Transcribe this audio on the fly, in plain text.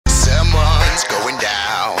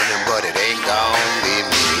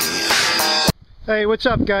Hey, what's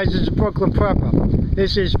up guys? This is Brooklyn Prepper.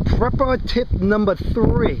 This is prepper tip number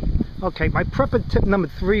 3. Okay, my prepper tip number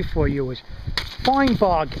 3 for you is find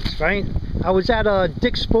bargains, right? I was at a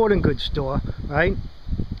Dick's Sporting Goods store, right?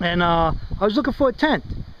 And I was looking for a tent,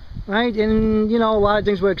 right? And you know, a lot of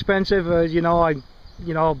things were expensive. I didn't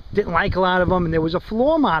like a lot of them, and there was a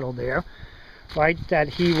floor model there, right, that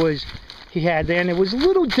he had there, and it was a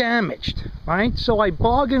little damaged, right? So I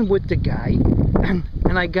bargained with the guy,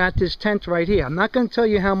 and I got this tent right here. I'm not going to tell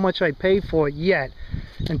you how much I paid for it yet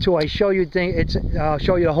until I show you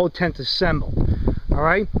show you the whole tent assembled. All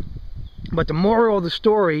right, but the moral of the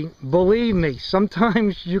story, believe me,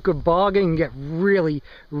 sometimes you could bargain and get really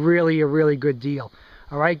a really good deal.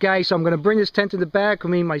 All right guys, so I'm going to bring this tent to the back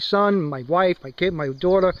with me, my son, my wife, my kid, my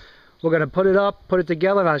daughter. We're going to put it up, put it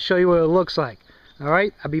together, and I'll show you what it looks like. All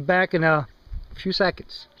right, I'll be back in a few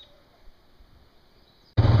seconds.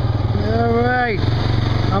 All right,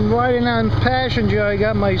 I'm riding on passenger. I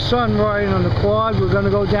got my son riding on the quad. We're going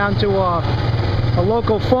to go down to a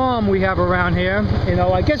local farm we have around here. You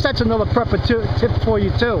know, I guess that's another prepper tip for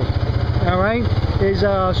you too. All right, is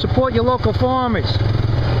support your local farmers.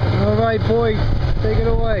 All right, boy, take it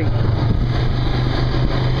away.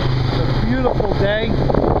 It's a beautiful day.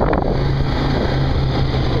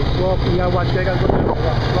 You gotta watch. I gotta look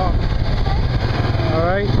at it. All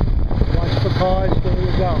right, watch for cars. There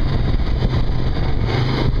you go.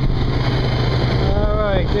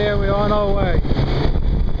 Alright, there we are on our way.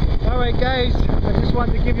 Alright guys, I just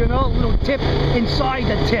wanted to give you another little tip inside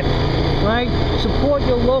the tip, right? Support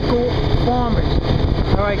your local farmers.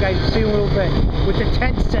 Alright guys, see you in a little bit with the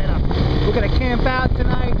tent setup. We're going to camp out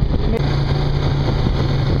tonight.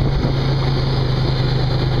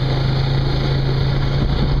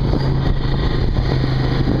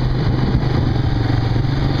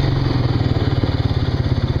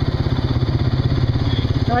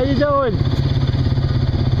 How you doing?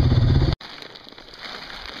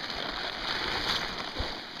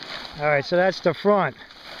 Alright, so that's the front.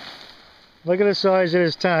 Look at the size of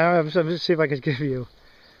this tent. Let's see if I can give you.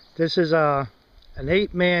 This is an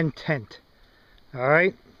 8-man tent.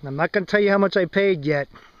 Alright, I'm not going to tell you how much I paid yet.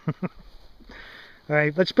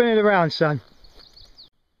 Alright, let's spin it around, son.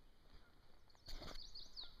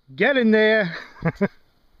 Get in there.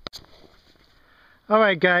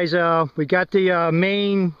 Alright guys, we got the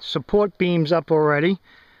main support beams up already.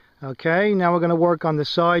 Okay, now we're going to work on the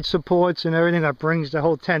side supports and everything that brings the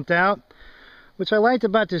whole tent out. Which I liked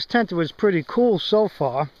about this tent, it was pretty cool so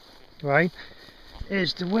far, right,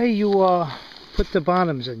 is the way you put the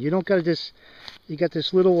bottoms in. You don't got this, you got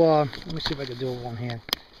this little, let me see if I can do it with one hand.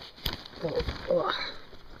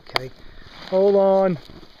 Okay, hold on.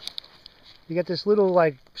 You got this little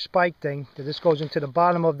like spike thing that just goes into the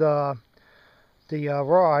bottom of the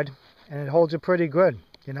rod, and it holds it pretty good,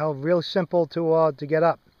 you know, real simple to get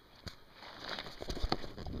up.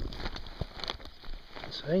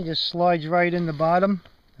 So it just slides right in the bottom.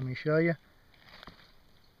 Let me show you,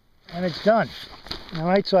 and it's done. All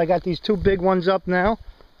right, so I got these two big ones up now.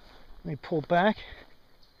 Let me pull back,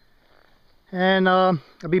 and I'll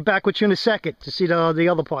be back with you in a second to see the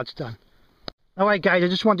other parts done. All right guys, I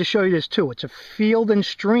just wanted to show you this too. It's a Field and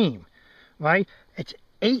Stream, right? It's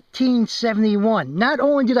 1871. Not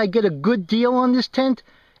only did I get a good deal on this tent,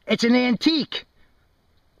 it's an antique.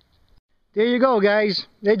 There you go guys,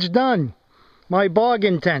 it's done. My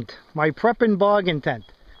bargain tent, my prepping bargain tent.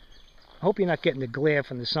 I hope you're not getting the glare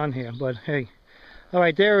from the sun here, but hey.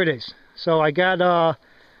 Alright, there it is. So I got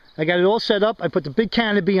it all set up. I put the big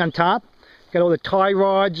canopy on top. Got all the tie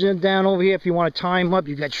rods down over here if you want to tie them up.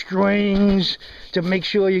 You got strings to make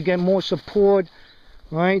sure you get more support.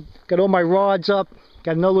 Right? Got all my rods up.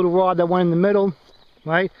 Got another little rod that went in the middle,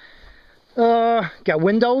 right? Got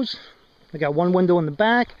windows. I got one window in the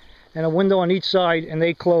back and a window on each side, and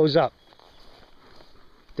they close up.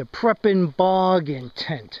 The prepping bargain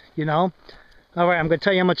tent, you know. All right, I'm going to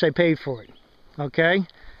tell you how much I paid for it. Okay,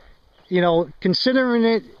 you know,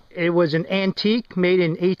 considering it was an antique made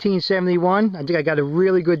in 1871, I think I got a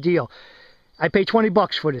really good deal. I paid 20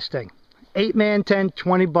 bucks for this thing. 8-man tent,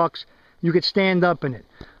 20 bucks. You could stand up in it.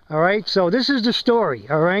 All right, so this is the story.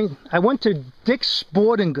 All right, I went to Dick's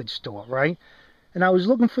Sporting Goods store, right, and I was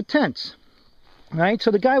looking for tents. Right, so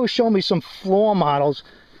the guy was showing me some floor models,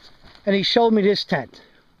 and he showed me this tent.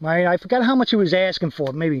 Right, I forgot how much he was asking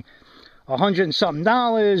for, maybe $100 and something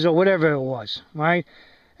or whatever it was. Right,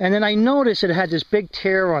 and then I noticed it had this big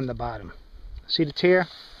tear on the bottom. See the tear?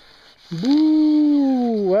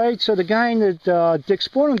 Boo! Right, so the guy in the Dick's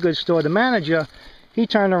Sporting Goods store, the manager, he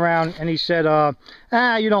turned around and he said,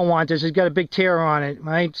 you don't want this. It's got a big tear on it,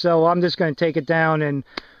 right? So I'm just going to take it down and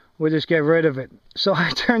we'll just get rid of it. So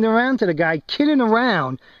I turned around to the guy, kidding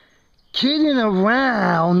around,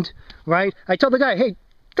 right? I told the guy, hey,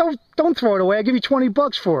 don't throw it away. I'll give you 20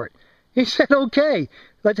 bucks for it. He said, okay,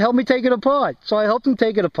 let's help me take it apart. So I helped him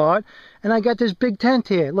take it apart, and I got this big tent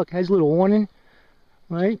here. Look, it has a little awning,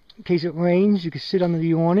 right? In case it rains, you can sit under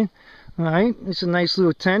the awning, right? It's a nice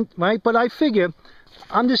little tent, right? But I figure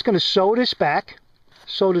I'm just going to sew this back,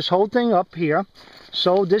 sew this whole thing up here,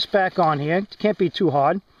 sew this back on here. It can't be too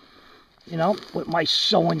hard, you know, with my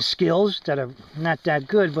sewing skills that are not that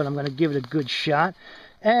good, but I'm going to give it a good shot.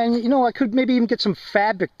 And, you know, I could maybe even get some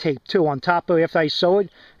fabric tape, too, on top of it after I sew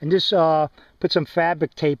it. And just put some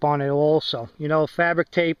fabric tape on it also. You know,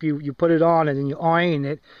 fabric tape, you put it on and then you iron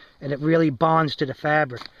it, and it really bonds to the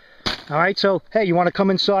fabric. All right, so, hey, you want to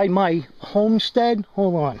come inside my homestead?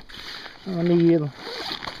 Hold on. Let me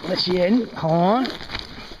let you in. Hold on.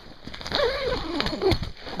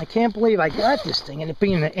 I can't believe I got this thing, and it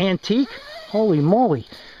being an antique. Holy moly.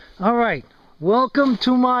 All right, welcome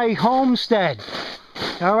to my homestead.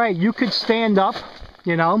 All right, you could stand up,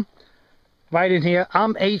 you know, right in here.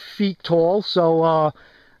 I'm 8 feet tall, so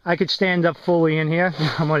I could stand up fully in here.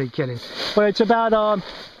 I'm only kidding. But it's about,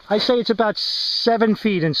 I say it's about 7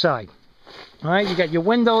 feet inside. All right, you got your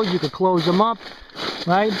windows. You could close them up,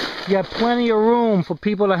 right? You got plenty of room for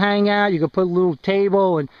people to hang out. You could put a little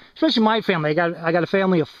table, and especially my family. I got a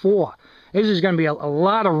family of 4. This is going to be a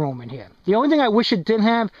lot of room in here. The only thing I wish it didn't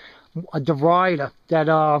have, a divider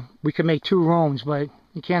that we could make 2 rooms, but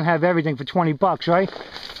you can't have everything for 20 bucks, right?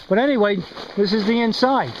 But anyway, this is the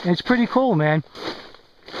inside, and it's pretty cool, man.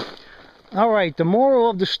 All right, the moral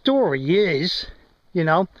of the story is, you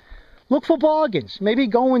know, look for bargains. Maybe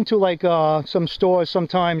go into like some stores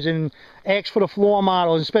sometimes and ask for the floor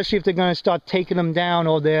models, especially if they're going to start taking them down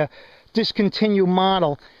or they're discontinued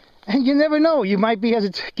model. And you never know, you might be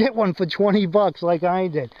able to get one for 20 bucks like I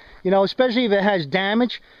did. You know, especially if it has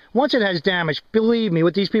damage. Once it has damage, believe me,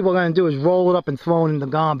 what these people are going to do is roll it up and throw it in the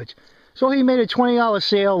garbage. So he made a $20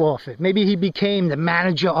 sale off it. Maybe he became the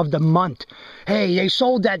manager of the month. Hey, they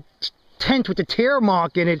sold that tent with the tear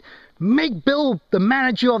mark in it. Make Bill the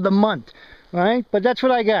manager of the month. Right? But that's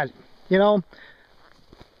what I got. You know,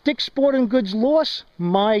 Dick's Sporting Goods loss,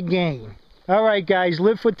 my gain. All right, guys,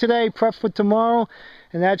 live for today, prep for tomorrow.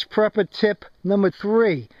 And that's prepper tip number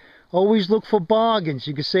 3. Always look for bargains.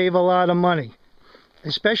 You can save a lot of money,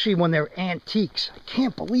 especially when they're antiques. I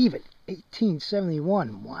can't believe it.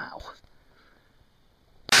 1871. Wow.